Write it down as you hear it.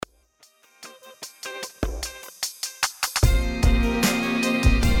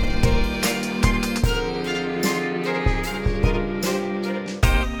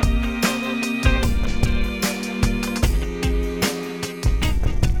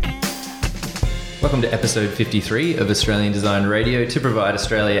Welcome to episode 53 of Australian Design Radio, to provide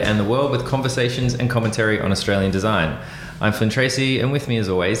Australia and the world with conversations and commentary on Australian design. I'm Flynn Tracy, and with me as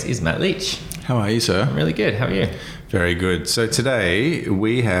always is Matt Leach. How are you, sir? I'm really good. How are you? Very good. So today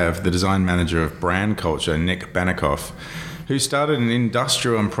we have the design manager of brand culture, Nick Banikoff, who started in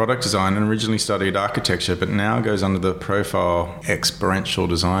industrial and product design and originally studied architecture, but now goes under the profile experiential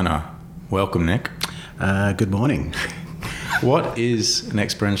designer. Welcome, Nick. Good morning. What is an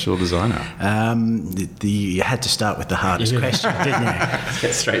experiential designer? You had to start with the hardest question, didn't you? Let's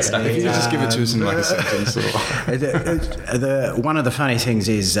get straight stuck. If you could just give it to us in like a sentence. One of the funny things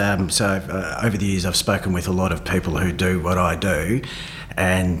is, over the years I've spoken with a lot of people who do what I do,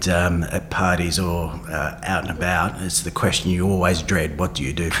 and at parties or out and about, it's the question you always dread: what do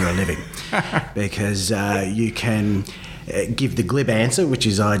you do for a living? Because you can give the glib answer, which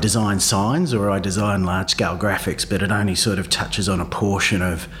is I design signs or I design large-scale graphics, but it only sort of touches on a portion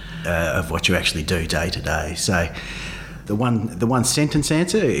of what you actually do day to day. So the one sentence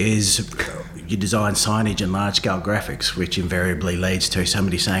answer is you design signage and large-scale graphics, which invariably leads to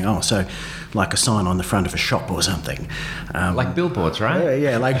somebody saying, "Oh, so like a sign on the front of a shop or something." Like billboards, right?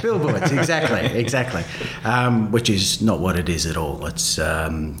 Yeah, like billboards, exactly. Which is not what it is at all. It's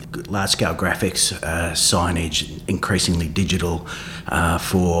large-scale graphics, signage, increasingly digital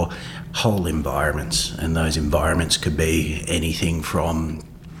for whole environments. And those environments could be anything from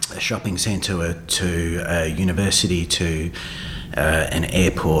a shopping centre to a university to an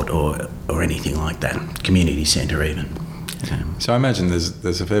airport or anything like that, community centre even. So I imagine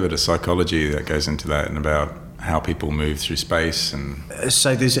there's a fair bit of psychology that goes into that, and about how people move through space. And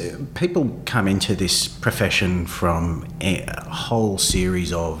so there's people come into this profession from a whole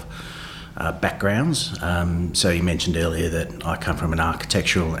series of backgrounds. So you mentioned earlier that I come from an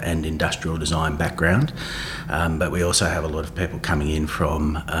architectural and industrial design background, but we also have a lot of people coming in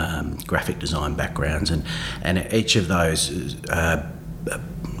from graphic design backgrounds, and each of those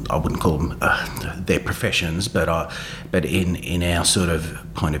I wouldn't call them their professions, but in our sort of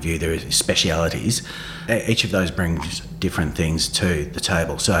point of view, there are specialities. Each of those brings different things to the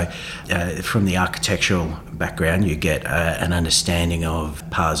table. So from the architectural background, you get an understanding of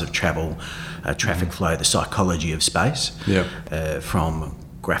paths of travel, traffic flow, the psychology of space. From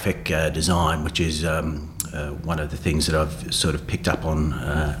graphic design, which is one of the things that I've sort of picked up on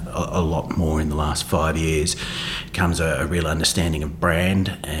a lot more in the last 5 years, comes a real understanding of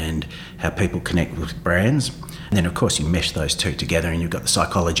brand and how people connect with brands. And then, of course, you mesh those two together and you've got the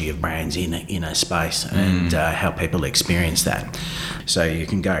psychology of brands in a space and how people experience that. So you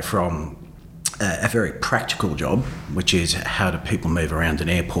can go from a very practical job, which is how do people move around an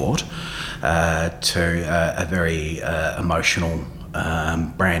airport, to a very emotional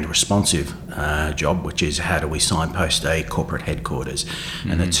brand responsive job, which is how do we signpost a corporate headquarters.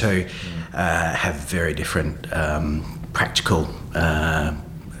 And the two have very different practical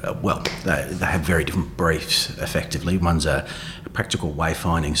they have very different briefs effectively. One's a practical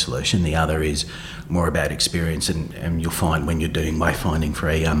wayfinding solution, the other is more about experience, and you'll find when you're doing wayfinding for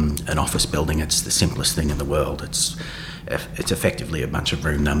an office building, it's the simplest thing in the world. It's effectively a bunch of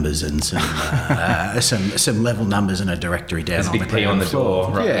room numbers and some level numbers and a directory down on the big P on the door.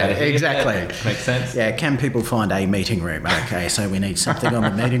 Right, yeah, exactly. Makes sense. Yeah, can people find a meeting room? Okay, so we need something on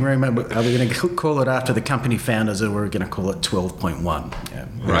the meeting room. Are we going to call it after the company founders, or we're going to call it 12.1? Yeah.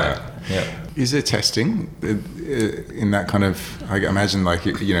 Right. Yeah. Is there testing in that kind of? I imagine, like,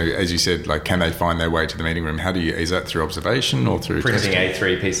 you know, as you said, like, can they find their way to the meeting room? Is that through observation or through printing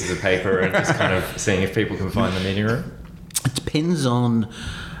A3 pieces of paper and just kind of seeing if people can find the meeting room? It depends on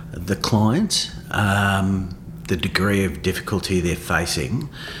the client, the degree of difficulty they're facing,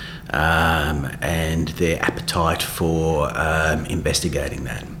 and their appetite for investigating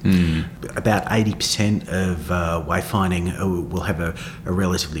that. About 80% of wayfinding will have a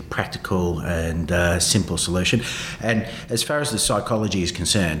relatively practical and simple solution. And as far as the psychology is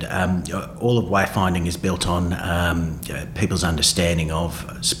concerned, all of wayfinding is built on people's understanding of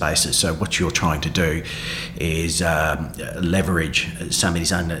spaces. So what you're trying to do is leverage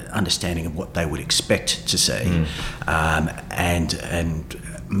somebody's understanding of what they would expect to see, and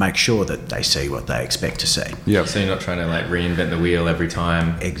make sure that they see what they expect to see. Yeah. So you're not trying to like reinvent the wheel every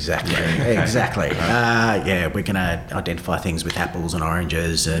time. Exactly. We're going to identify things with apples and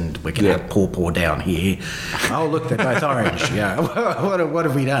oranges, and we're going to pour down here. Oh, look, they're both orange. Yeah. What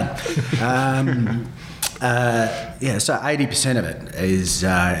have we done? So 80% of it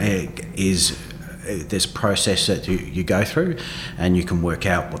is there's a process that you go through, and you can work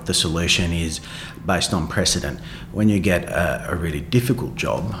out what the solution is based on precedent. When you get a really difficult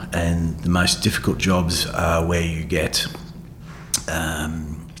job, and the most difficult jobs are where you get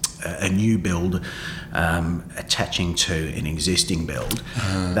a new build attaching to an existing build,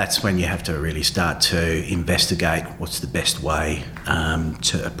 that's when you have to really start to investigate what's the best way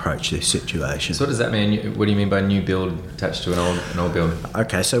to approach this situation. So what does that mean? What do you mean by new build attached to an old build?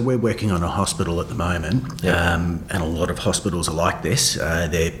 Okay, so we're working on a hospital at the moment, and a lot of hospitals are like this.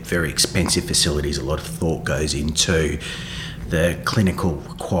 They're very expensive facilities. A lot of thought goes into the clinical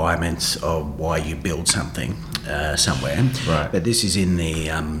requirements of why you build something somewhere. Right. But this is in the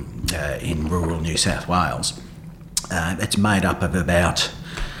in rural New South Wales. It's made up of about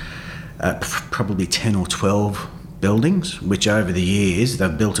probably 10 or 12 buildings, which over the years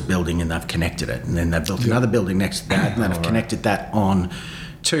they've built a building and they've connected it, and then they've built another building next to that, and they've connected that on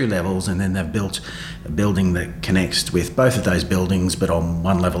 2 levels, and then they've built a building that connects with both of those buildings, but on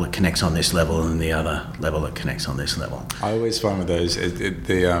one level it connects on this level and the other level it connects on this level. I always find with those,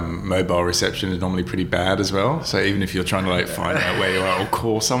 the mobile reception is normally pretty bad as well. So even if you're trying to find out where you are or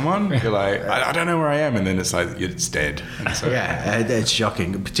call someone, you're like, I don't know where I am, and then it's like it's dead. And so, it's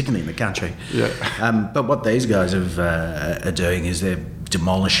shocking, particularly in the country. Yeah. But what these guys are doing is they're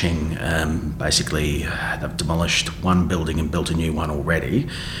demolishing, basically they've demolished one building and built a new one already,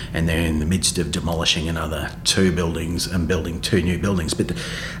 and they're in the midst of demolishing another 2 buildings and building 2 new buildings, but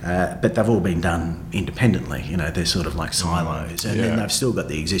they've all been done independently. They're sort of like silos, and then they've still got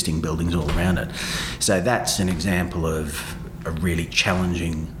the existing buildings all around it. So that's an example of a really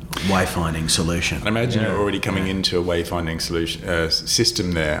challenging wayfinding solution. I imagine you're already coming into a wayfinding solution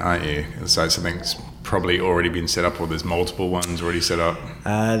system there, aren't you? So something's probably already been set up, or there's multiple ones already set up.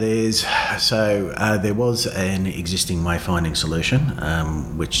 There was an existing wayfinding solution,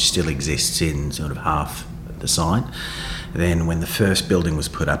 which still exists in sort of half the site. Then when the first building was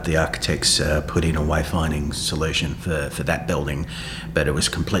put up, the architects put in a wayfinding solution for that building, but it was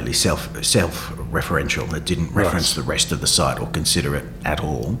completely self-referential. It didn't reference the rest of the site or consider it at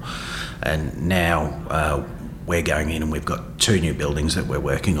all. And now we're going in and we've got 2 new buildings that we're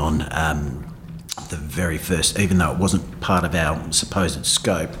working on. The very first, even though it wasn't part of our supposed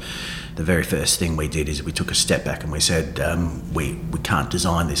scope, the very first thing we did is we took a step back and we said we can't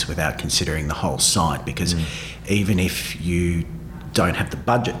design this without considering the whole site, because even if you don't have the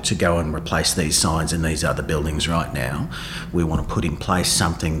budget to go and replace these signs in these other buildings right now, we want to put in place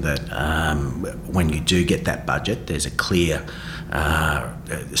something that when you do get that budget, there's a clear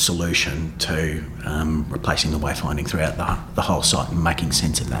solution to replacing the wayfinding throughout the whole site and making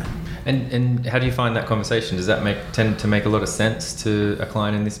sense of that. And how do you find that conversation? Does that tend to make a lot of sense to a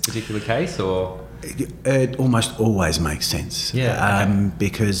client in this particular case, or? It almost always makes sense.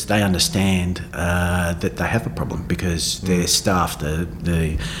 Because they understand that they have a problem, because their staff,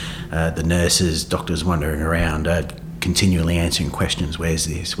 the nurses, doctors wandering around are continually answering questions. Where's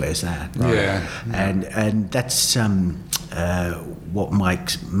this? Where's that? Right? And that's what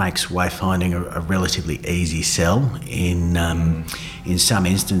makes wayfinding a relatively easy sell in some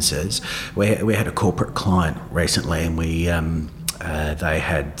instances. We had a corporate client recently, and they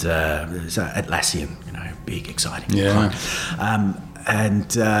had Atlassian, big, exciting client. And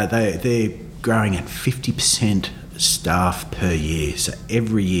they're growing at 50% staff per year. So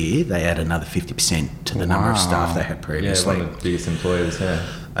every year they add another 50% to the number of staff they had previously. One of the biggest employers,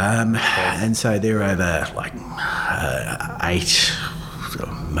 and so they're over 8,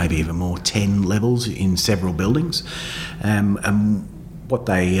 maybe even more, 10 levels in several buildings. And what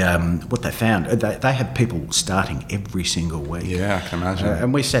they found, they have people starting every single week. Yeah, I can imagine.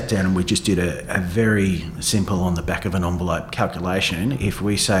 And we sat down and we just did a very simple, on the back of an envelope calculation. If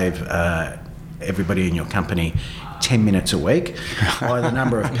we save everybody in your company 10 minutes a week by the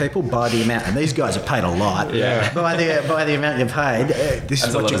number of people, by the amount, and these guys are paid a lot, by the amount you're paid, this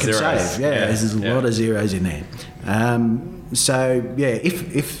is what you can save. There's a lot of zeros in there.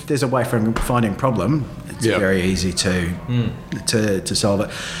 If there's a way from finding problem, it's very easy to solve it.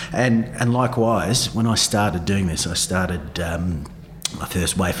 And likewise, when I started doing this, my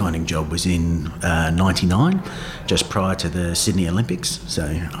first wayfinding job was in 99, just prior to the Sydney Olympics. So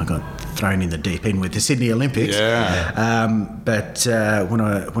I got thrown in the deep end with the Sydney Olympics. But when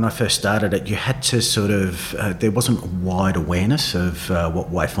I first started it, you had to sort of there wasn't wide awareness of what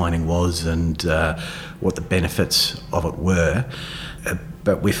wayfinding was and what the benefits of it were.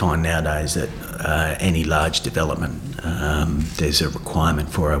 But we find nowadays that any large development, there's a requirement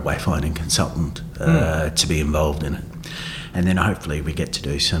for a wayfinding consultant to be involved in it. And then hopefully we get to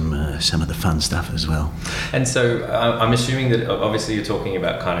do some of the fun stuff as well. And so I'm assuming that obviously you're talking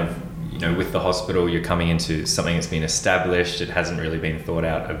about kind of, with the hospital, you're coming into something that's been established. It hasn't really been thought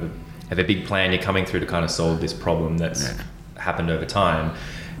out of a big plan. You're coming through to kind of solve this problem that's happened over time.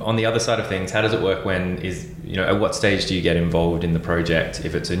 on the other side of things, how does it work at what stage do you get involved in the project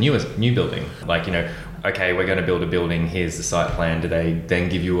if it's a new building? Like, okay, we're going to build a building, here's the site plan. Do they then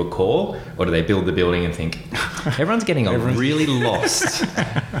give you a call, or do they build the building and think, everyone's getting really lost?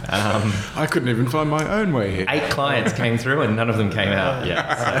 I couldn't even find my own way here. 8 clients came through and none of them came out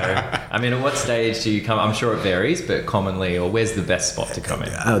yet. So, at what stage do you come? I'm sure it varies, but commonly, or where's the best spot to come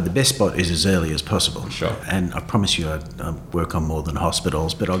in? The best spot is as early as possible. Sure. And I promise you I work on more than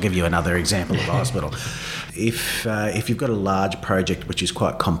hospitals, but I'll give you another example of a hospital. If you've got a large project which is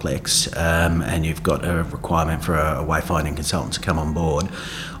quite complex, and you've got a requirement for a wayfinding consultant to come on board,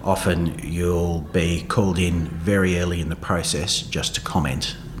 often you'll be called in very early in the process just to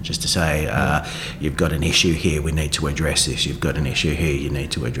comment, just to say, you've got an issue here, we need to address this. You've got an issue here, you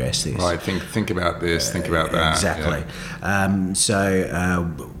need to address this. Right, think about this, think about that. Exactly. Yeah.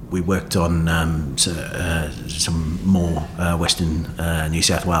 We worked on some more Western New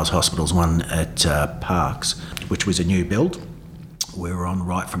South Wales hospitals, one at Parkes, which was a new build. We were on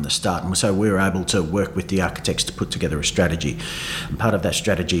right from the start, and so we were able to work with the architects to put together a strategy. And part of that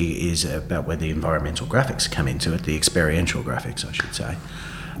strategy is about where the environmental graphics come into it, the experiential graphics, I should say.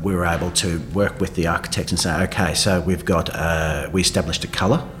 We were able to work with the architects and say, okay, so we've got, we established a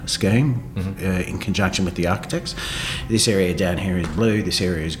colour scheme in conjunction with the architects. This area down here is blue, this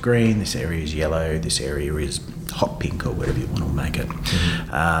area is green, this area is yellow, this area is hot pink, or whatever you want to make it.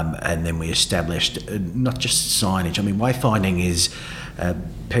 And then we established not just signage. Wayfinding is,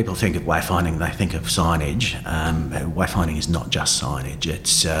 people think of wayfinding, they think of signage. Wayfinding is not just signage,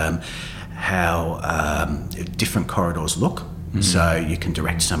 it's how different corridors look. So you can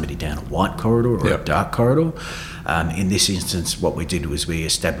direct somebody down a white corridor or a dark corridor. In this instance, what we did was we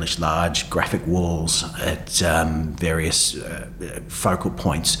established large graphic walls at various focal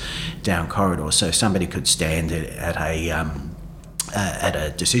points down corridors, so somebody could stand at a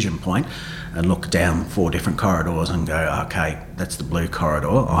decision point and look down 4 different corridors and go, okay, that's the blue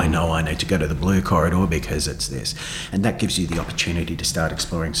corridor. I know I need to go to the blue corridor because it's this. And that gives you the opportunity to start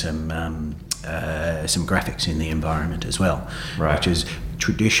exploring some graphics in the environment as well, right, which is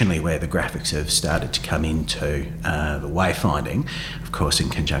traditionally where the graphics have started to come into the wayfinding, of course, in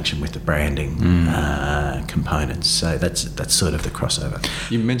conjunction with the branding components. So that's sort of the crossover.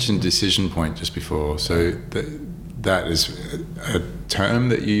 You mentioned decision point just before, so that is a term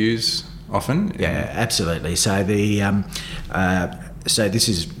that you use often? Yeah, absolutely. So so this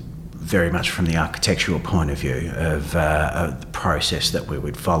is very much from the architectural point of view of the process that we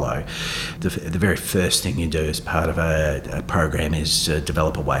would follow. The very first thing you do as part of a program is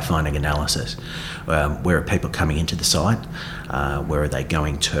develop a wayfinding analysis. Where are people coming into the site? Where are they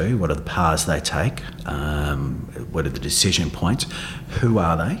going to? What are the paths they take? What are the decision points? Who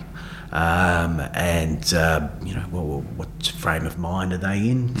are they? What frame of mind are they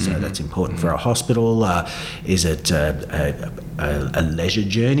in? So that's important for a hospital. Is it a leisure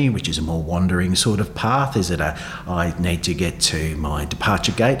journey, which is a more wandering sort of path? Is it I need to get to my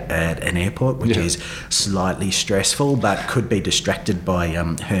departure gate at an airport, which is slightly stressful but could be distracted by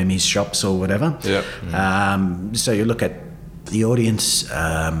Hermes shops or whatever? Yep. So you look at the audience,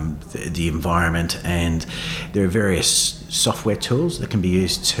 the environment, and there are various software tools that can be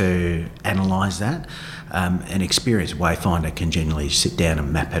used to analyse that. An experienced wayfinder can generally sit down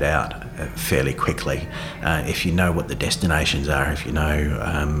and map it out fairly quickly. If you know what the destinations are, if you know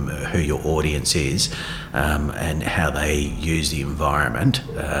who your audience is and how they use the environment,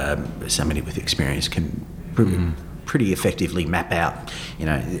 somebody with experience can pretty effectively map out,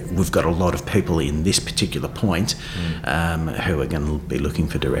 we've got a lot of people in this particular point who are going to be looking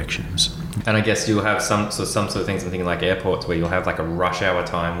for directions. And I guess you'll have some sort of things, I'm thinking like airports, where you'll have like a rush hour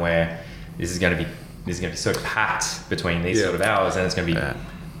time where this is going to be sort of packed between these sort of hours, and it's going to be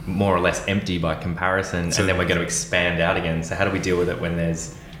more or less empty by comparison, and then we're going to expand out again. So how do we deal with it when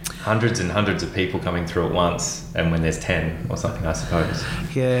there's hundreds and hundreds of people coming through at once, and when there's 10 or something, I suppose?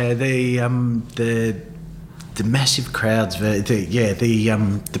 Yeah, the massive crowds,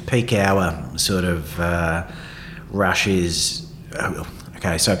 the peak hour sort of rush is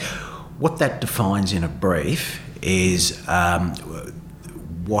okay. So what that defines in a brief is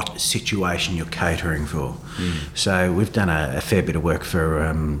what situation you're catering for. So we've done a fair bit of work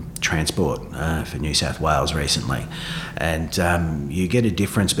for Transport for New South Wales recently, and you get a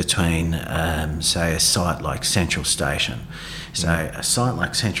difference between, say, a site like Central Station. So a site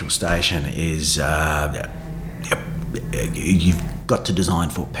like Central Station is you've got to design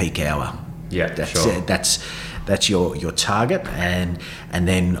for peak hour. Yeah, That's your target, and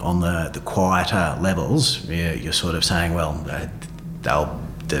then on the quieter levels, you're sort of saying, well,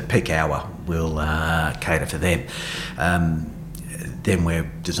 the peak hour will cater for them. then we're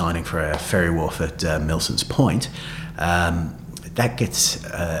designing for a ferry wharf at Milson's Point. That gets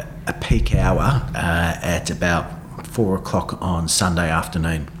a peak hour at about 4 o'clock on Sunday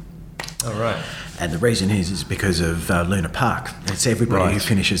afternoon. Oh, right. And the reason is because of Luna Park. It's everybody who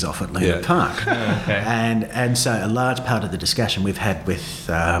finishes off at Luna Park. Oh, okay. And so a large part of the discussion we've had with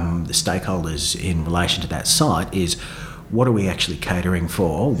the stakeholders in relation to that site is, what are we actually catering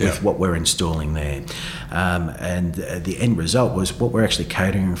for with what we're installing there? And the end result was, what we're actually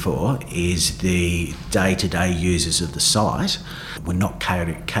catering for is the day-to-day users of the site. We're not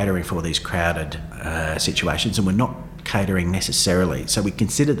catering for these crowded situations, and we're not catering necessarily. So we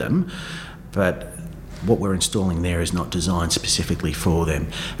consider them, but what we're installing there is not designed specifically for them.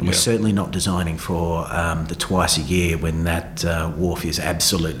 And we're certainly not designing for the twice a year when that wharf is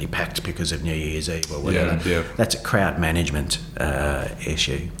absolutely packed because of New Year's Eve or whatever. That's a crowd management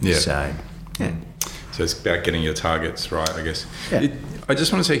issue. So it's about getting your targets right, I guess. Yeah. I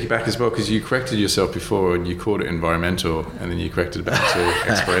just want to take you back as well, because you corrected yourself before and you called it environmental, and then you corrected it back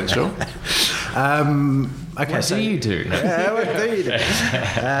to experiential. Okay, What do you do? What do you do?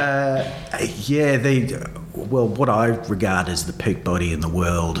 What I regard as the peak body in the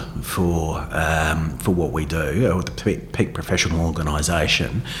world for what we do, or the peak professional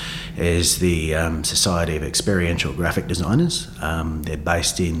organisation, is the Society of Experiential Graphic Designers. They're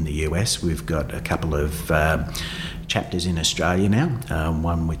based in the US. We've got a couple of chapters in Australia now,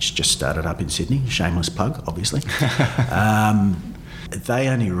 one which just started up in Sydney, shameless plug, obviously. They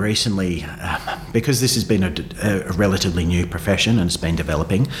only recently, because this has been a relatively new profession and it's been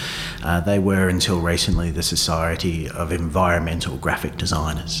developing, they were until recently the Society of Environmental Graphic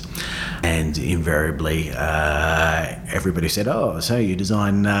Designers. And invariably, everybody said, oh, so you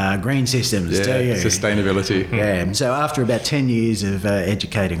design green systems, do you? Sustainability. Yeah, and so after about 10 years of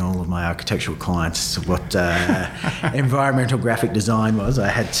educating all of my architectural clients what environmental graphic design was, I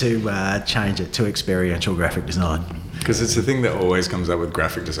had to change it to experiential graphic design. Because it's the thing that always comes up with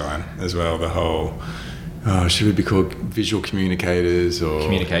graphic design as well, the whole, should we be called visual communicators or...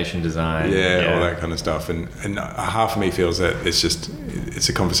 Communication design. Yeah, all that kind of stuff. And half of me feels that it's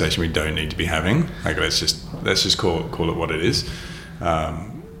a conversation we don't need to be having. Like, let's just call it what it is.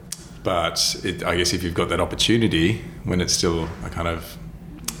 But I guess if you've got that opportunity when it's still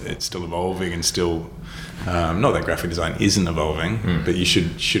it's still evolving and still... not that graphic design isn't evolving, but you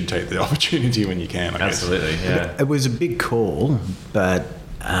should take the opportunity when you can, I guess. Absolutely, yeah. It was a big call, but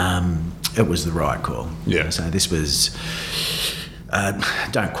it was the right call. Yeah. So this was,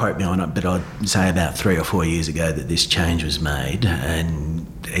 don't quote me on it, but I'd say about 3 or 4 years ago that this change was made, and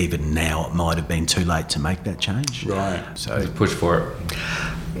even now it might have been too late to make that change. Right. So Push for it.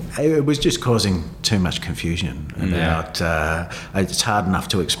 it was just causing too much confusion about it's hard enough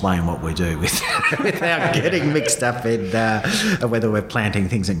to explain what we do without getting mixed up in whether we're planting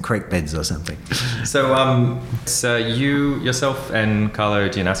things in creek beds or something. So you yourself and Carlo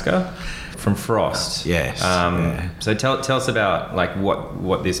Gianasca from Frost. Yes. So tell us about like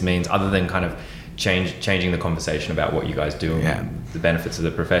what this means, other than kind of changing the conversation about what you guys do and the benefits of the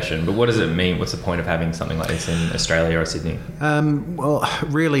profession. But what does it mean? What's the point of having something like this in Australia or Sydney? Well,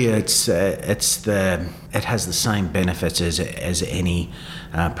 really, it has the same benefits as any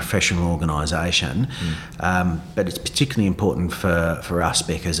professional organisation, but it's particularly important for us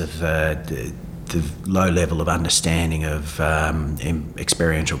because of the low level of understanding of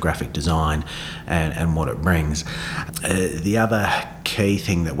experiential graphic design and what it brings. The other key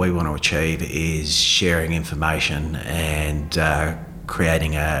thing that we want to achieve is sharing information and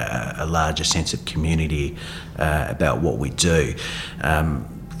creating a larger sense of community about what we do.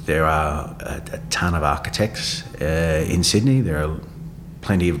 There are a ton of architects in Sydney. There are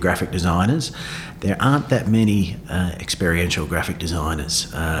plenty of graphic designers. There aren't that many experiential graphic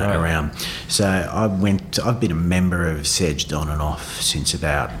designers around. So I've been a member of SEDGE on and off since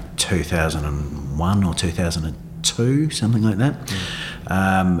about 2001 or 2002, something like that.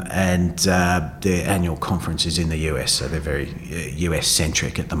 And their annual conference is in the US, so they're very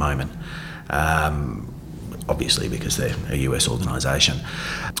US-centric at the moment. Obviously because they're a US organisation.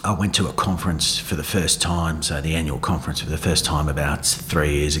 I went to a conference for the first time, so the annual conference for the first time about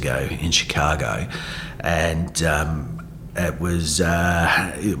 3 years ago in Chicago, and it was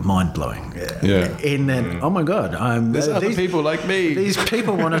mind-blowing. Yeah. In that, oh my God, there's other people like me. These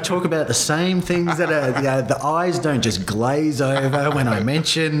people want to talk about the same things that are, the eyes don't just glaze over when I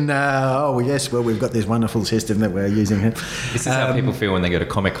mention, we've got this wonderful system that we're using here. This is how people feel when they go to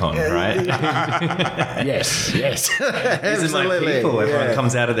Comic-Con, right? Yes. This is my people. Everyone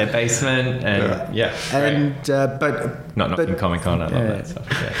comes out of their basement and but not knocking Comic-Con. I love that stuff.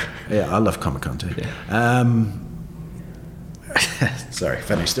 Yeah, I love Comic-Con too. Yeah. Sorry,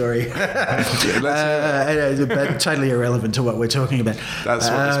 funny story. But totally irrelevant to what we're talking about. That's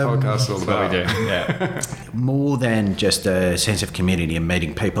what this podcast is all about. What we do. Yeah. More than just a sense of community and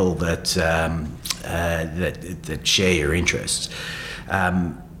meeting people that share your interests.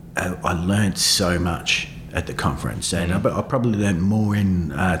 I learnt so much at the conference, and I probably learnt more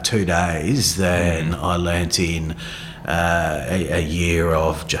in 2 days than I learnt in a year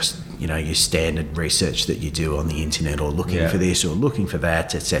of just your standard research that you do on the internet, or looking for this or looking for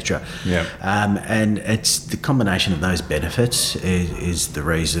that, etc. And it's the combination of those benefits is the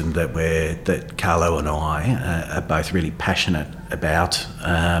reason that Carlo and I are both really passionate about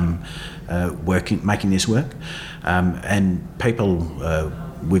making this work. And people,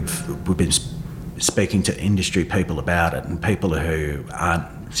 we've been speaking to industry people about it, and people who aren't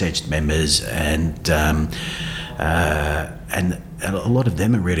Senged members, and a lot of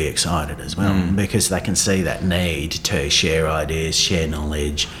them are really excited as well, because they can see that need to share ideas, share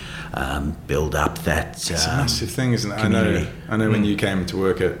knowledge, build up that it's a massive thing, isn't it? community. I know when you came to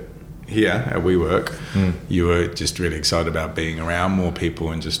work at WeWork, you were just really excited about being around more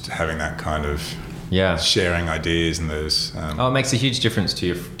people and just having that kind of sharing ideas and those. It makes a huge difference to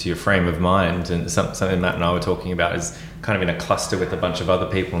your frame of mind, and something Matt and I were talking about is kind of in a cluster with a bunch of other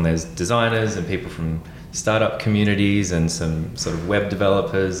people, and there's designers and people from startup communities and some sort of web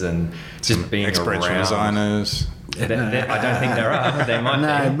developers, and just being experiential around designers. I don't think there are. They might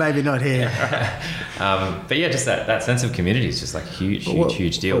No, be. maybe not here. But yeah, just that sense of community is just like a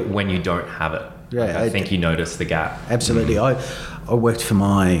huge deal when you don't have it. Yeah, I think you notice the gap. Absolutely. I worked for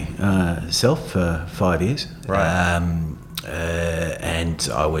myself for 5 years. Right. And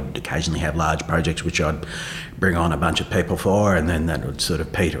I would occasionally have large projects which I'd bring on a bunch of people for, and then that would sort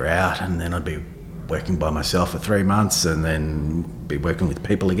of peter out, and then I'd be working by myself for 3 months and then be working with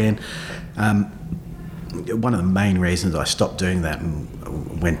people again. One of the main reasons I stopped doing that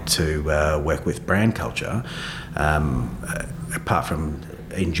and went to work with Brand Culture, apart from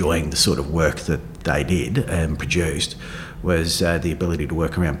enjoying the sort of work that they did and produced, was the ability to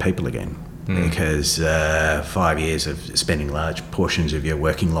work around people again. Because 5 years of spending large portions of your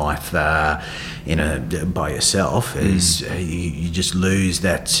working life by yourself is you just lose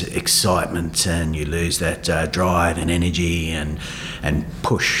that excitement, and you lose that drive and energy and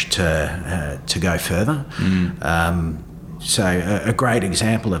push to go further. So a great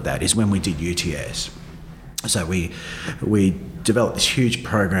example of that is when we did UTS. So we developed this huge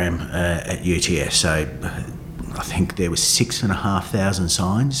program at UTS. So I think there was 6,500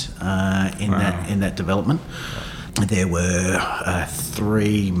 signs in that development. There were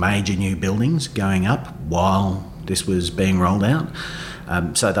 3 major new buildings going up while this was being rolled out.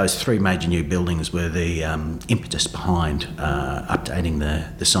 So those 3 major new buildings were the impetus behind updating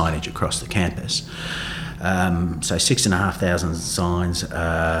the signage across the campus. So 6,500 signs,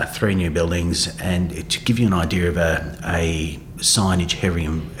 3 new buildings, and to give you an idea of a signage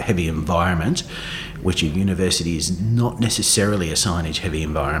heavy environment, which a university is not necessarily a signage heavy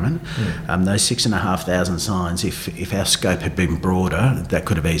environment. Those 6,500 signs, if our scope had been broader, that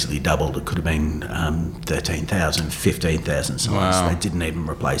could have easily doubled. It could have been 13,000, 15,000 signs. Wow. They didn't even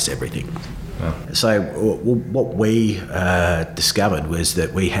replace everything. Wow. So what we discovered was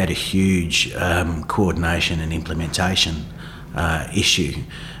that we had a huge coordination and implementation issue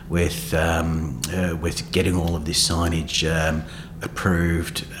with getting all of this signage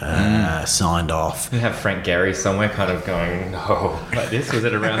approved, signed off. You have Frank Gehry somewhere kind of going, no, like this? Was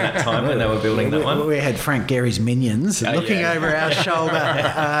it around that time when they were building that one? We had Frank Gehry's minions looking over our shoulder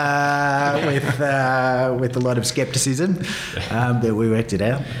with a lot of scepticism, but we worked it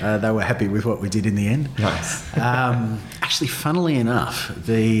out. They were happy with what we did in the end. Nice. Actually, funnily enough,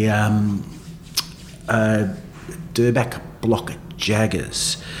 the Durback Block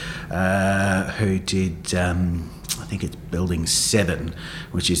Jaggers, who did... I think it's Building 7,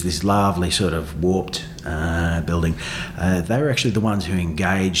 which is this lovely sort of warped building. They were actually the ones who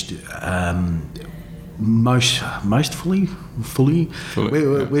engaged most fully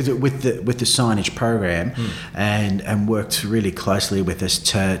with the signage program, and worked really closely with us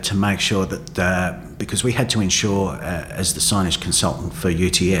to make sure that because we had to ensure as the signage consultant for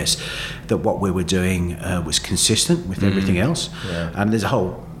UTS that what we were doing was consistent with everything else. There's a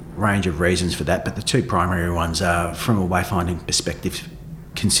whole range of reasons for that, but the 2 primary ones are, from a wayfinding perspective,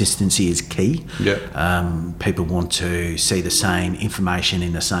 consistency is key. People want to see the same information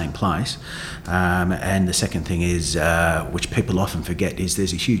in the same place, and the second thing is, which people often forget, is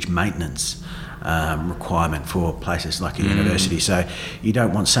there's a huge maintenance requirement for places like a university. So you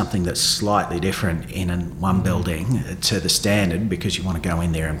don't want something that's slightly different in one building to the standard, because you want to go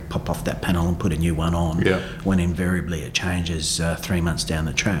in there and pop off that panel and put a new one on, when invariably it changes 3 months down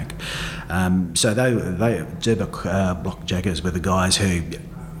the track. So they Block Jaggers were the guys who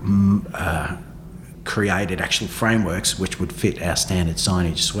created actual frameworks which would fit our standard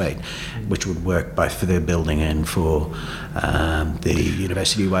signage suite, which would work both for their building and for the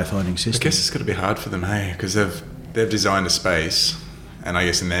university wayfinding system. I guess it's got to be hard for them, hey, because they've designed a space, and I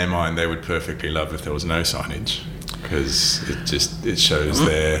guess in their mind they would perfectly love if there was no signage, because it shows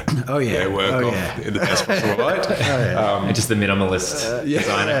their work off in the best possible light. And just the minimalist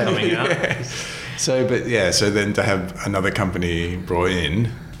designer coming out. So then to have another company brought in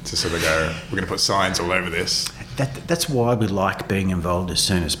to sort of go, we're going to put signs all over this. That's why we like being involved as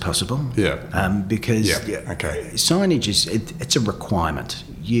soon as possible. Yeah. Because signage it's a requirement.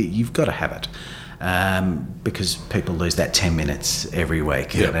 You've got to have it. Because people lose that 10 minutes every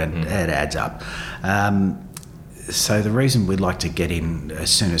week, and it adds up. So the reason we'd like to get in as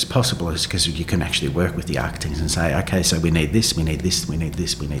soon as possible is because you can actually work with the architects and say, okay, so we need this, we need this, we need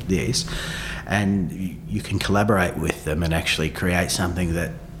this, we need this. And you can collaborate with them and actually create something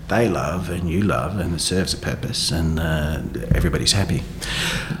that they love and you love, and it serves a purpose, and everybody's happy.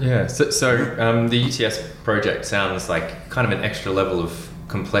 Yeah, so the UTS project sounds like kind of an extra level of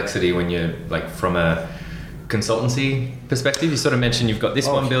complexity when you're like from a consultancy perspective. You sort of mentioned you've got this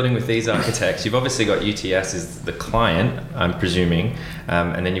one building with these architects. You've obviously got UTS as the client, I'm presuming,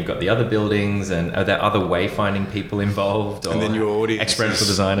 and then you've got the other buildings, and are there other wayfinding people involved? Or and then your audience, experiential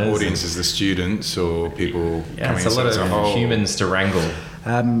designers. Audience is the students or people coming in. It's a lot of humans to wrangle.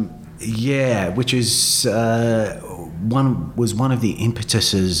 Which is one of the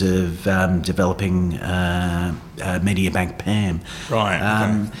impetuses of developing MediaBank PAM.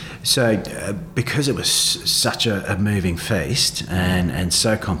 Right. So because it was such a moving feast and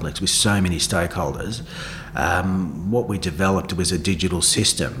so complex with so many stakeholders, what we developed was a digital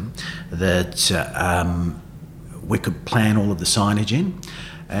system that we could plan all of the signage in.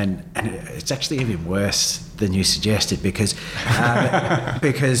 And it's actually even worse than you suggested, because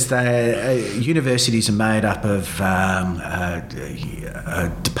universities are made up of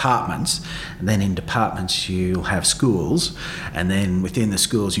departments, and then in departments you'll have schools, and then within the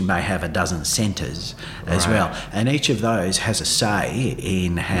schools you may have a dozen centres as well, and each of those has a say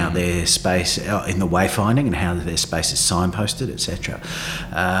in how their space, in the wayfinding, and how their space is signposted, etc.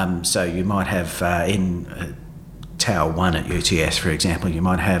 So you might have in Tower 1 at UTS, for example, you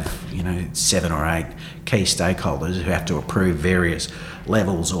might have 7 or 8 key stakeholders who have to approve various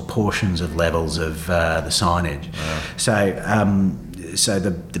levels or portions of levels of the signage. So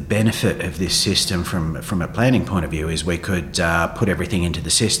the benefit of this system from a planning point of view is we could put everything into the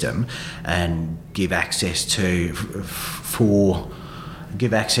system and give access to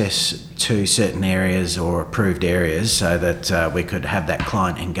certain areas or approved areas, so that we could have that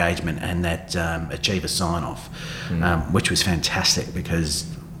client engagement and that achieve a sign-off, which was fantastic, because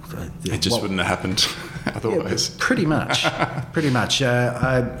it just wouldn't have happened otherwise. Yeah, pretty much.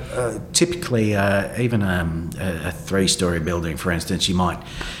 Typically, even a 3-storey building, for instance, you might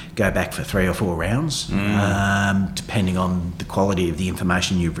go back for 3 or 4 rounds, depending on the quality of the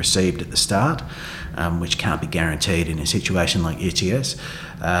information you've received at the start, which can't be guaranteed in a situation like UTS.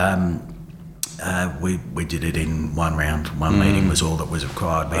 We did it in 1 round. 1 meeting was all that was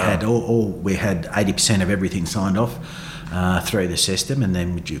required. We had 80% of everything signed off through the system, and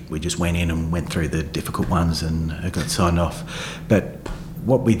then we just went in and went through the difficult ones and it got signed off. But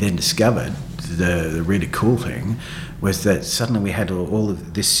what we then discovered, the really cool thing, was that suddenly we had all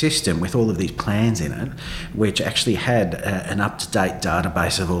of this system with all of these plans in it, which actually had an up-to-date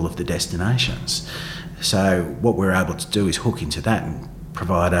database of all of the destinations. So what we're able to do is hook into that and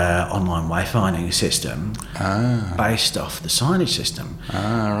provide an online wayfinding system based off the signage system.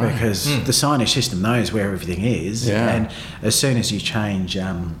 Because the signage system knows where everything is, and as soon as you change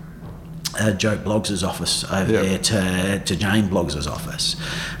Joe Bloggs' office over there to Jane Bloggs' office,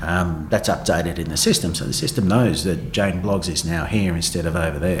 that's updated in the system, so the system knows that Jane Bloggs is now here instead of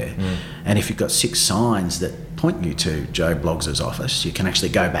over there. And if you've got 6 signs that point you to Joe Bloggs' office, you can actually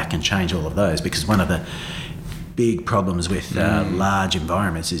go back and change all of those, because one of the big problems with large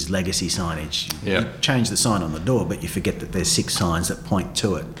environments is legacy signage. You change the sign on the door, but you forget that there's 6 signs that point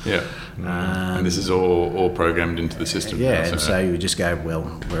to it. And this is all programmed into the system. And so you just go, well,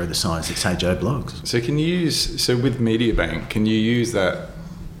 where are the signs that say Joe Bloggs? So with MediaBank, can you use that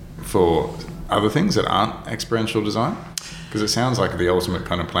for other things that aren't experiential design? Because it sounds like the ultimate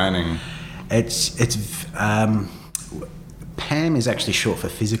kind of planning. PAM is actually short for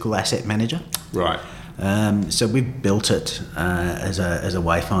Physical Asset Manager. Right. So we've built it as a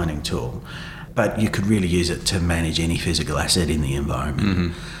wayfinding tool, but you could really use it to manage any physical asset in the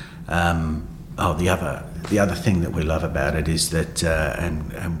environment. The other thing that we love about it is that,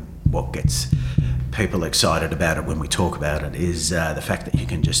 and what gets people excited about it when we talk about it, is the fact that you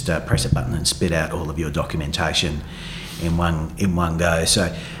can just press a button and spit out all of your documentation in one go.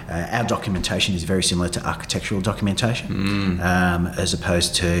 So our documentation is very similar to architectural documentation, as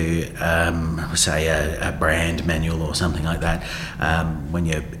opposed to say a brand manual or something like that. When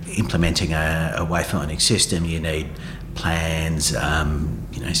you're implementing a wayfinding system, you need plans,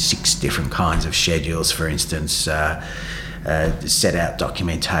 6 different kinds of schedules, for instance, set out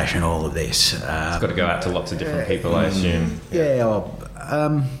documentation, all of this. It's got to go out to lots of different people, I assume.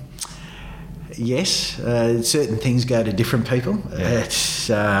 Yes, certain things go to different people. Yeah.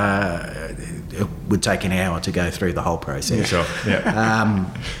 It would take an hour to go through the whole process. Sure. Yeah.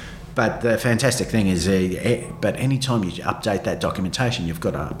 But the fantastic thing is, but any time you update that documentation, you've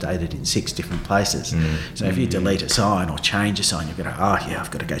got to update it in 6 different places. So if you delete a sign or change a sign, you've got to, I've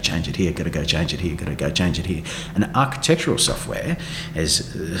got to go change it here, got to go change it here, got to go change it here. And architectural software has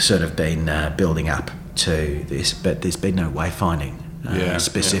sort of been building up to this, but there's been no wayfinding.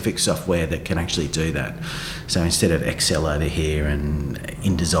 Specific software that can actually do that. So instead of Excel over here and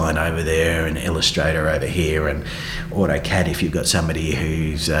InDesign over there and Illustrator over here and AutoCAD, if you've got somebody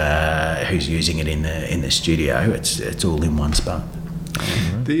who's using it in the studio, it's all in one spot.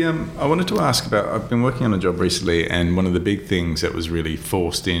 I wanted to ask about, I've been working on a job recently, and one of the big things that was really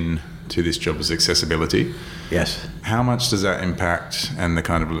forced in to this job was accessibility. Yes. How much does that impact, and the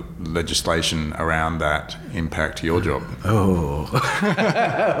kind of legislation around that impact your job?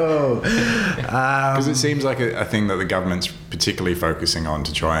 Because it seems like a thing that the government's particularly focusing on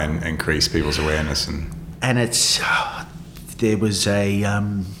to try and increase people's awareness. And there was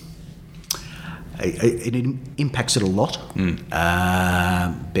it impacts it a lot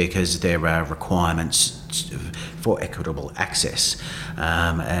because there are requirements for equitable access,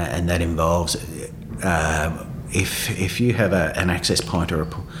 and that involves if you have an access point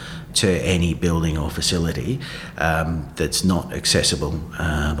to any building or facility that's not accessible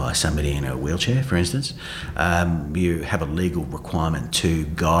by somebody in a wheelchair, for instance, you have a legal requirement to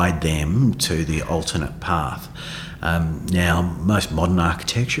guide them to the alternate path. Now, most modern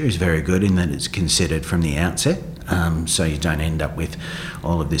architecture is very good in that it's considered from the outset, so you don't end up with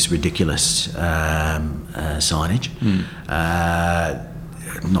all of this ridiculous signage.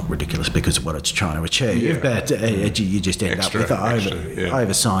 Not ridiculous because of what it's trying to achieve, but you just end up with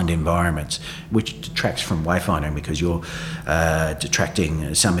oversigned environments, which detracts from wayfinding because you're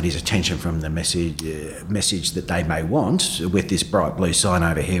detracting somebody's attention from the message that they may want with this bright blue sign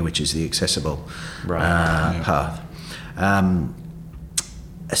over here, which is the accessible path.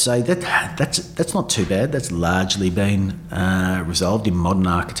 So that's not too bad. That's largely been resolved in modern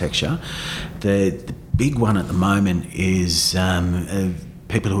architecture. The big one at the moment is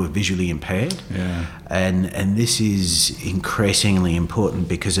people who are visually impaired, and this is increasingly important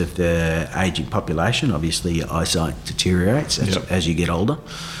because of the ageing population. Obviously, eyesight deteriorates as you get older.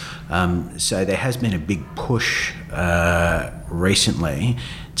 So there has been a big push recently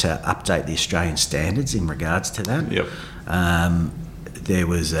to update the Australian standards in regards to that. There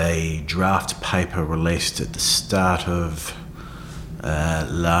was a draft paper released at the start of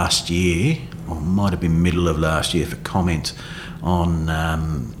last year, or might have been middle of last year, for comment on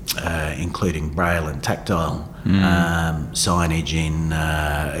including braille and tactile signage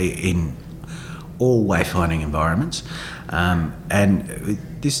in all wayfinding environments. And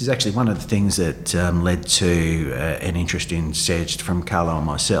this is actually one of the things that led to an interest in Serge from Carlo and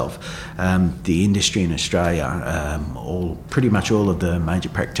myself. The industry in Australia, pretty much all of the major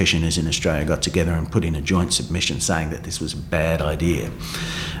practitioners in Australia got together and put in a joint submission saying that this was a bad idea.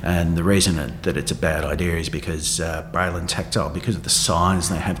 And the reason that it's a bad idea is because braille and tactile, because of the size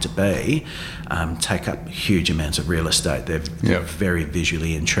they have to be, take up huge amounts of real estate. They're very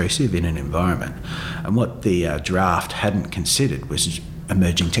visually intrusive in an environment. And what the draft hadn't considered was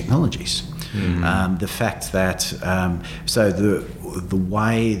emerging technologies. The fact that so the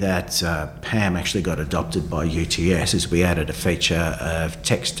way that PAM actually got adopted by UTS is we added a feature of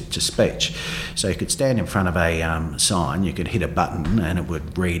text to speech. So you could stand in front of a sign, you could hit a button, and it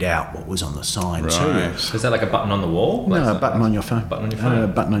would read out what was on the sign to you. Is that like a button on the wall? No, a button on your phone. Button on your phone. A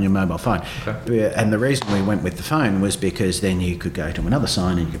button on your mobile phone. Okay. And the reason we went with the phone was because then you could go to another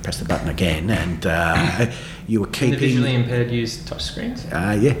sign and you could press the button again, and you were keeping. Can the visually impaired use touch screens?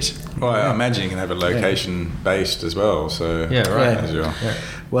 Yes. Well, I imagine you can have a location based as well. So as well.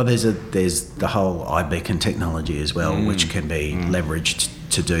 Well, there's the whole iBeacon technology as well, which can be leveraged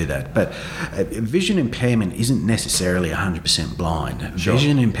to do that. But vision impairment isn't necessarily 100% blind. Sure.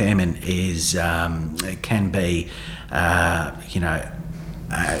 Vision impairment is can be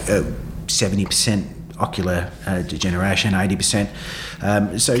 70% ocular degeneration, 80%.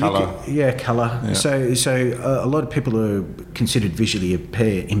 Colour. Colour. Yeah. So a lot of people who are considered visually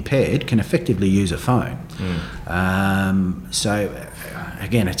impaired can effectively use a phone. So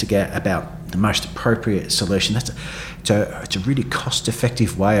again, it's about the most appropriate solution. It's a really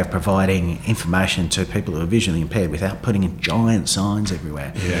cost-effective way of providing information to people who are visually impaired without putting in giant signs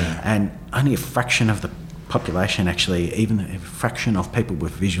everywhere. Yeah. And only a fraction of the population actually, even a fraction of people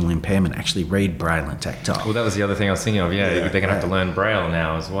with visual impairment actually read Braille and tactile. Well, that was the other thing I was thinking of. Yeah, they're going to have to learn Braille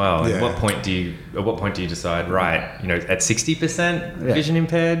now as well. Yeah. At what point do you decide? Right, at 60% vision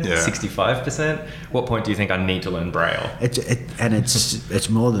impaired, 65%. What point do you think I need to learn Braille? It's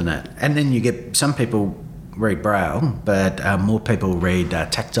more than that. And then you get some people read Braille, but more people read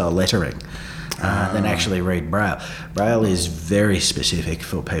tactile lettering. Than actually read Braille. Braille is very specific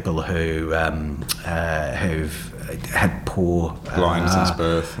for people who've had poor blind since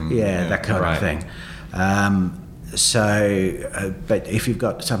birth. That kind of thing. But if you've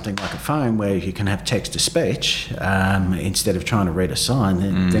got something like a phone where you can have text to speech instead of trying to read a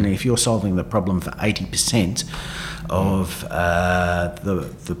sign, then if you're solving the problem for 80% of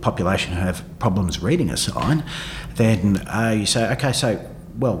the population who have problems reading a sign, then you say, okay, so.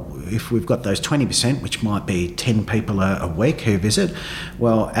 Well, if we've got those 20%, which might be 10 people a week who visit,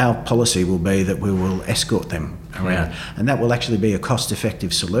 well, our policy will be that we will escort them around. And that will actually be a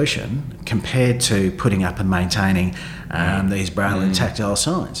cost-effective solution compared to putting up and maintaining these Braille and tactile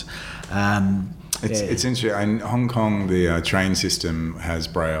signs. It's interesting. In Hong Kong, the train system has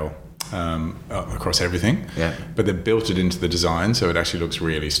Braille across everything, but they built it into the design, so it actually looks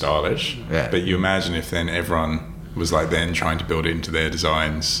really stylish. But you imagine if then everyone was like then trying to build it into their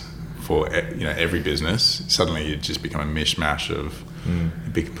designs for every business, suddenly you'd just become a mishmash of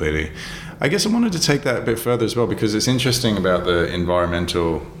it'd be completely. I guess I wanted to take that a bit further as well, because it's interesting about the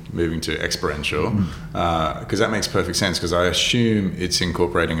environmental moving to experiential, because that makes perfect sense, because I assume it's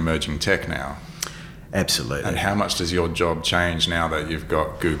incorporating emerging tech now. Absolutely. And how much does your job change now that you've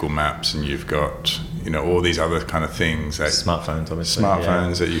got Google Maps and you've got all these other kind of things, smartphones, obviously.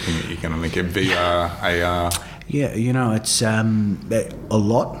 That you can link it, VR, AR. Yeah, it's a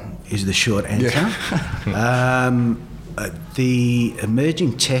lot is the short answer. The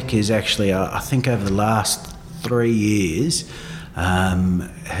emerging tech is actually, I think, over the last 3 years,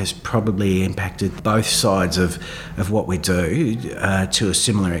 has probably impacted both sides of what we do to a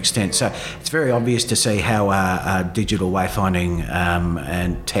similar extent. So it's very obvious to see how digital wayfinding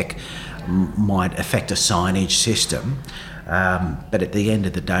and tech might affect a signage system. But at the end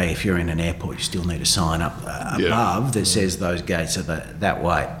of the day, if you're in an airport, you still need a sign up above that says those gates are that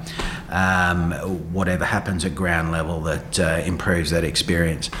way. Whatever happens at ground level that improves that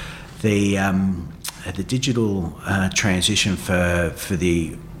experience. The digital transition for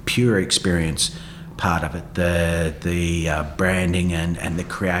the pure experience part of it, the branding and the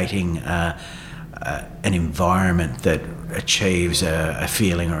creating an environment that achieves a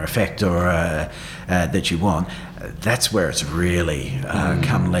feeling or effect or that you want, that's where it's really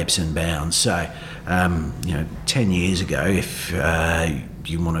come leaps and bounds. So, 10 years ago, if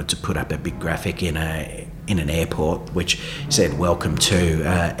you wanted to put up a big graphic in an airport which said "Welcome to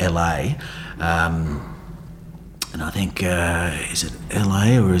LA," and I think is it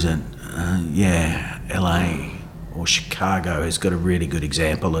LA or is it LA? Or Chicago has got a really good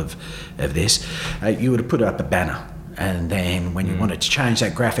example of this. You would have put up a banner, and then when you wanted to change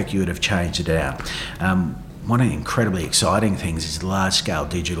that graphic, you would have changed it out. One of the incredibly exciting things is large-scale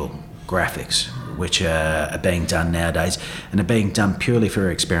digital graphics, which are being done nowadays, and are being done purely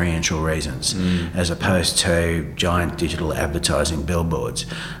for experiential reasons, as opposed to giant digital advertising billboards,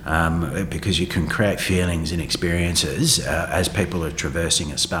 because you can create feelings and experiences as people are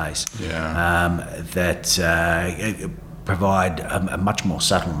traversing a space that provide a much more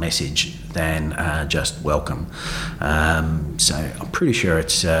subtle message than just welcome. So I'm pretty sure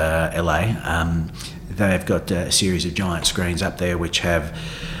it's LA. They've got a series of giant screens up there which have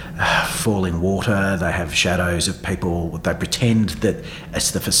falling water, they have shadows of people, they pretend that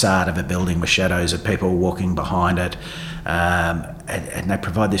it's the facade of a building with shadows of people walking behind it, and they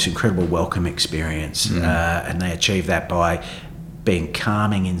provide this incredible welcome experience, and they achieve that by being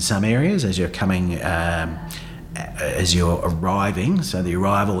calming in some areas as you're coming, as you're arriving, so the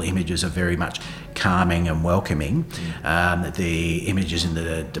arrival images are very much calming and welcoming. The images in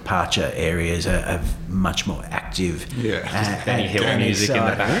the departure areas are much more active. Benny Hill music in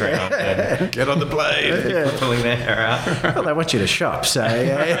the background. And get on the plane. People pulling their hair out. Well, they want you to shop, so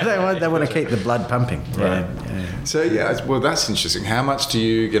they want to keep the blood pumping. Right. So well, that's interesting. How much do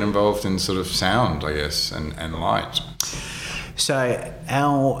you get involved in sort of sound, I guess, and light? So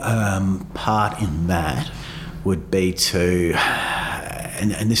our part in that would be to,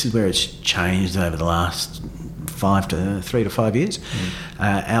 and this is where it's changed over the last 3 to 5 years.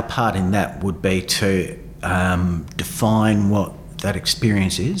 Our part in that would be to define what that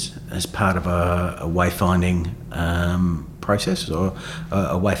experience is as part of a wayfinding process or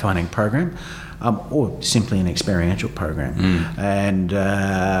a wayfinding program. Or simply an experiential program, and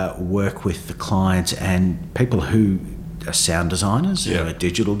work with the clients and people who are sound designers, who are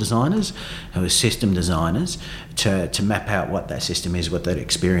digital designers, who are system designers, to map out what that system is, what that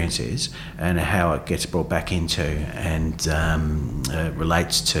experience is, and how it gets brought back into and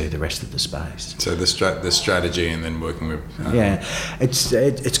relates to the rest of the space. So the strategy, and then working with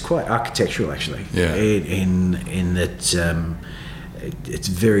it's quite architectural actually. In that. It's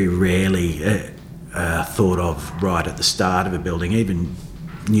very rarely thought of right at the start of a building. Even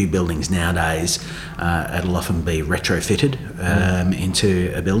new buildings nowadays, it'll often be retrofitted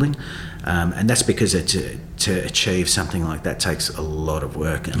into a building, and that's because to achieve something like that takes a lot of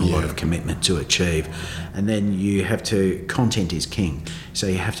work and a lot of commitment to achieve. And then you have to, content is king, so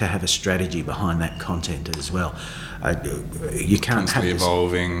you have to have a strategy behind that content as well. You can't constantly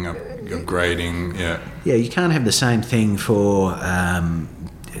evolving, upgrading. You can't have the same thing for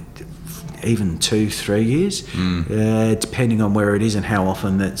even 2-3 years, depending on where it is and how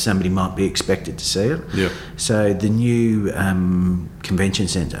often that somebody might be expected to see it. So the new convention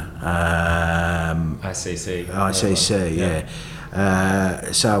centre, ICC,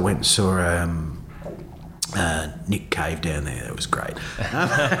 so I went and saw Nick Cave down there. That was great.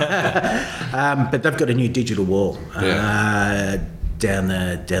 But they've got a new digital wall down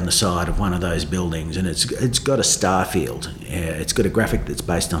the side of one of those buildings, and it's got a star field. It's got a graphic that's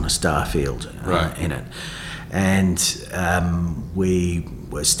based on a star field in it. And we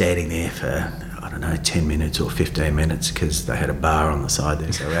were standing there for, 10 minutes or 15 minutes because they had a bar on the side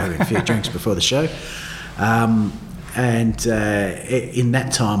there, so we were having a few drinks before the show. And in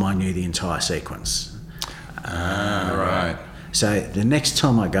that time, I knew the entire sequence. Right. So the next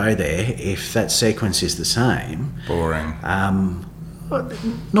time I go there, if that sequence is the same... Boring.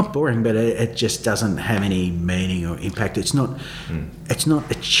 Not boring, but it just doesn't have any meaning or impact. It's not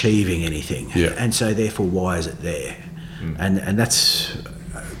achieving anything. And so therefore, why is it there? And that's,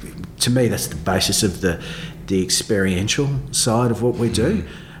 to me, that's the basis of the experiential side of what we do.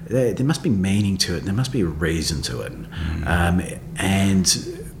 There must be meaning to it. There must be a reason to it. And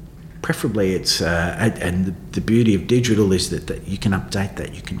preferably it's and the beauty of digital is that you can update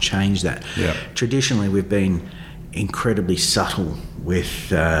that, you can change that. Traditionally we've been incredibly subtle with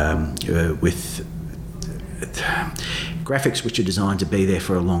graphics which are designed to be there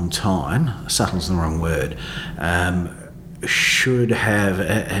for a long time. Subtle's the wrong word. Should have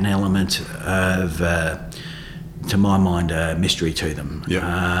an element of, to my mind, a mystery to them.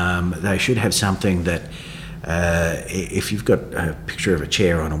 They should have something that if you've got a picture of a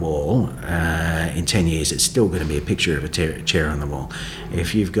chair on a wall, in 10 years it's still going to be a picture of a chair on the wall.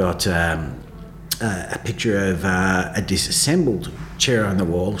 If you've got a picture of a disassembled chair on the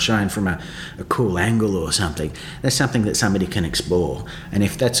wall shown from a cool angle or something, that's something that somebody can explore. And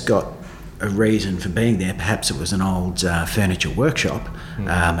if that's got a reason for being there, perhaps it was an old furniture workshop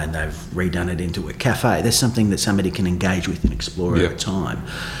and they've redone it into a cafe, there's something that somebody can engage with and explore over time.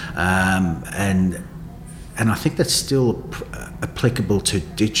 And I think that's still applicable to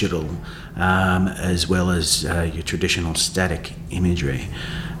digital as well as your traditional static imagery.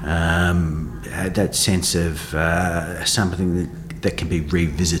 That sense of something that can be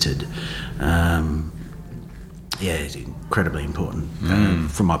revisited, is incredibly important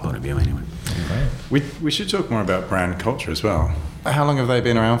from my point of view, anyway. We should talk more about brand culture as well. How long have they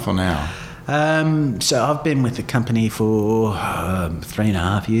been around for now? So I've been with the company for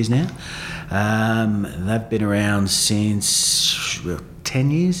 3.5 years now. They've been around since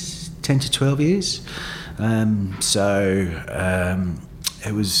 10 to 12 years.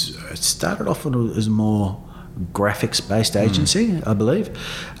 It started off as a more graphics-based agency, I believe.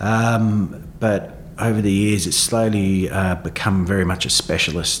 But over the years, it's slowly become very much a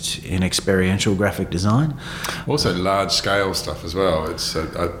specialist in experiential graphic design. Also large-scale stuff as well. It's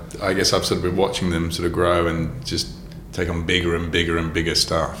I guess I've sort of been watching them sort of grow and just take on bigger and bigger and bigger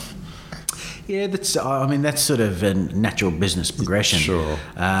stuff. Yeah, that's sort of a natural business progression. Sure.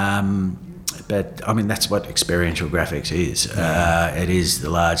 But I mean, that's what experiential graphics is. It is the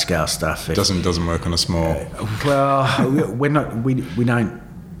large scale stuff. It doesn't work on a small. We don't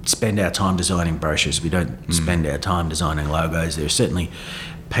spend our time designing brochures. We don't spend our time designing logos. There are certainly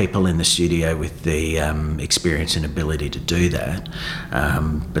people in the studio with the experience and ability to do that,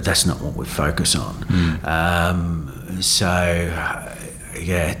 but that's not what we focus on.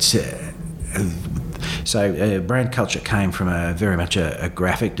 So brand culture came from very much a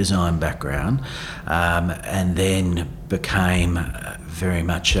graphic design background, and then became very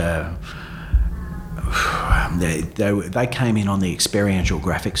much they came in on the experiential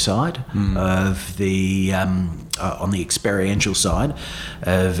graphic side of the on the experiential side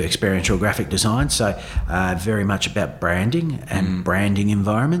of experiential graphic design. So very much about branding and branding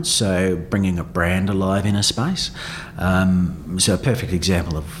environments. So bringing a brand alive in a space. So a perfect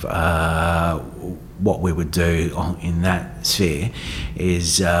example of what we would do in that sphere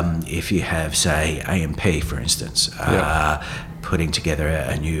is if you have, say, AMP, for instance, putting together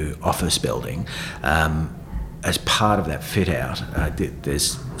a new office building. As part of that fit out,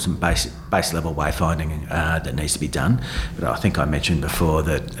 there's some base level wayfinding that needs to be done. But I think I mentioned before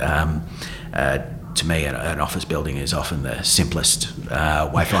that to me, an office building is often the simplest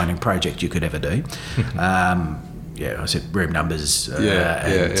wayfinding project you could ever do. I said room numbers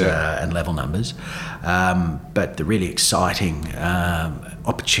and level numbers. But the really exciting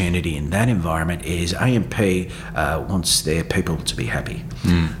opportunity in that environment is AMP wants their people to be happy.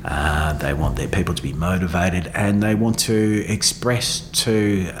 They want their people to be motivated, and they want to express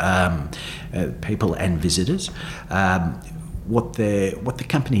to people and visitors what the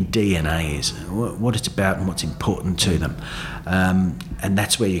company DNA is, what it's about and what's important to them. And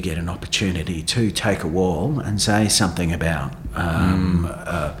that's where you get an opportunity to take a wall and say something about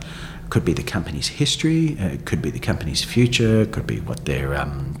could be the company's history, it could be the company's future, it could be what their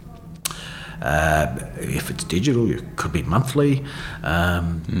if it's digital, it could be monthly.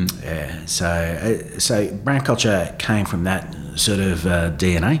 So brand culture came from that sort of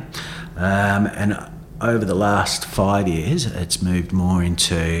DNA, and over the last 5 years, it's moved more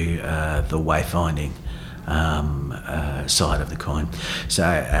into the wayfinding side of the coin. So,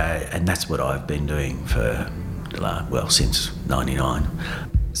 and that's what I've been doing for since '99.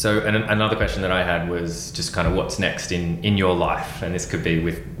 So another question that I had was just kind of what's next in your life, and this could be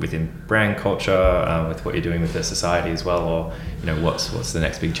within brand culture, with what you're doing with the society as well, or what's the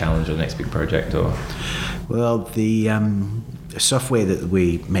next big challenge or the next big project, or the software that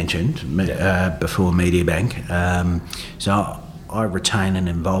we mentioned before, Mediabank. So I retain an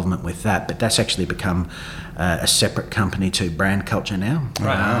involvement with that, but that's actually become a separate company to brand culture now.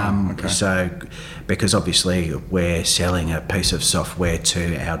 Right. Okay. So, because obviously we're selling a piece of software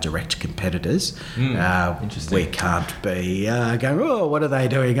to our direct competitors, we can't be going, oh, what are they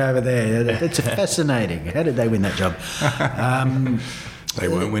doing over there? It's fascinating. How did they win that job? They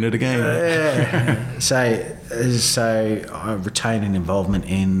won't win it again. So I retain an involvement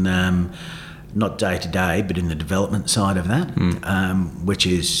in not day to day, but in the development side of that, which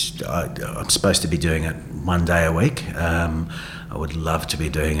is I'm supposed to be doing it 1 day a week. I would love to be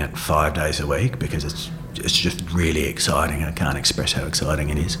doing it 5 days a week because it's just really exciting. I can't express how exciting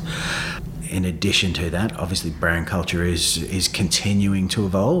it is. In addition to that, obviously brand culture is continuing to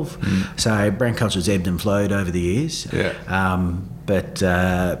evolve. So brand culture's ebbed and flowed over the years. But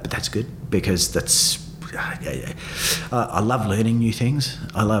that's good because I love learning new things.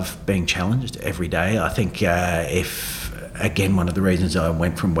 I love being challenged every day. I think again, one of the reasons I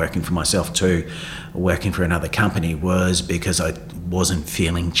went from working for myself to working for another company was because I wasn't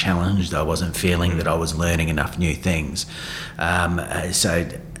feeling challenged. I wasn't feeling that I was learning enough new things. So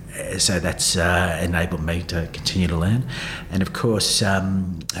that's enabled me to continue to learn. And of course,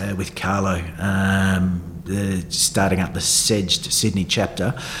 with Carlo, starting up the Sedged Sydney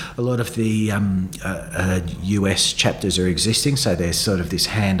chapter, a lot of the US chapters are existing, so there's sort of this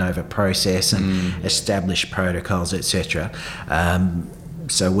handover process and established protocols, etc.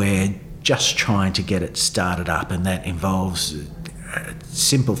 So we're just trying to get it started up, and that involves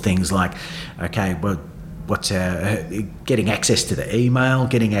simple things like, okay, well, what's our getting access to the email,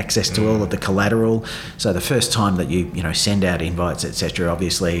 getting access to all of the collateral. So the first time that you send out invites, etc.,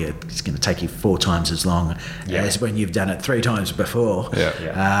 obviously it's going to take you 4 times as long as when you've done it 3 times before.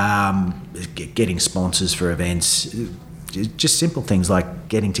 Getting sponsors for events, just simple things like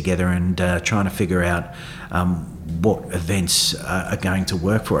getting together and trying to figure out what events are going to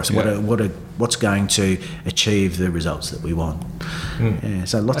work for us. What's going to achieve the results that we want.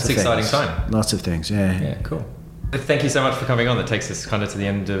 So lots of things. That's exciting time. Lots of things. Yeah, cool. Thank you so much for coming on. That takes us kind of to the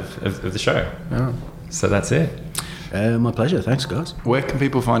end of the show. So that's it. My pleasure. Thanks, guys. Where can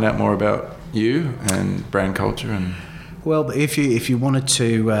people find out more about you and brand culture and? Well, if you wanted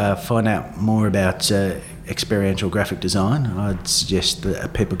to find out more about experiential graphic design, I'd suggest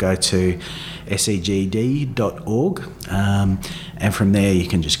that people go to segd.org, and from there you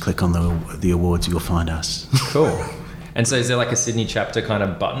can just click on the awards. You'll find us. Cool. And so is there like a Sydney chapter kind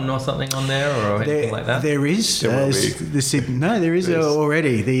of button or something on there or anything like that? There is. There is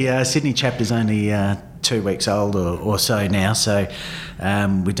already. The Sydney chapter's only 2 weeks old or so now, so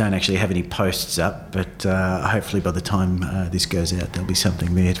we don't actually have any posts up, but hopefully by the time this goes out, there'll be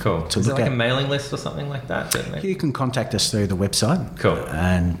something there to look at. Is there like a mailing list or something like that? You can contact us through the website. Cool.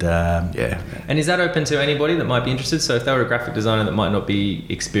 And And is that open to anybody that might be interested? So if they were a graphic designer that might not be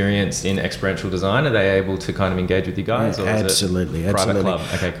experienced in experiential design, are they able to kind of engage with you guys? Or absolutely, is it private club?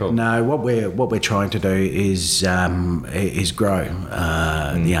 Okay, cool. No, what we're trying to do is grow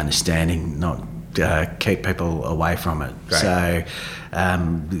the understanding, not keep people away from it. Great. So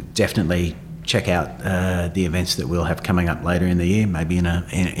definitely check out the events that we'll have coming up later in the year, maybe in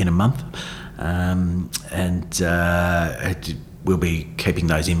a month, and we'll be keeping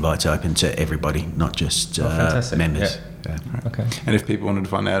those invites open to everybody, not just members. Yeah. Okay. And if people wanted to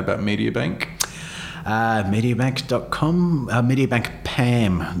find out about MediaBank? Mediabank.com,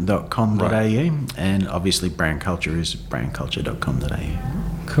 mediabankpam.com.au, right. And obviously brand culture is brandculture.com.au.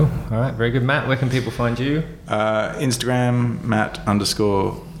 Cool. All right. Very good, Matt. Where can people find you? Instagram,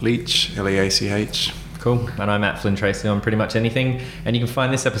 Matt_Leach, Leach. Cool. And I'm at Flynn Tracy on pretty much anything. And you can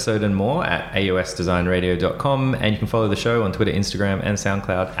find this episode and more at ausdesignradio.com. And you can follow the show on Twitter, Instagram, and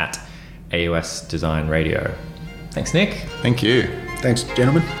SoundCloud at AOS Design Radio. Thanks, Nick. Thank you. Thanks,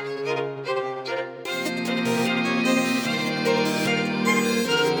 gentlemen.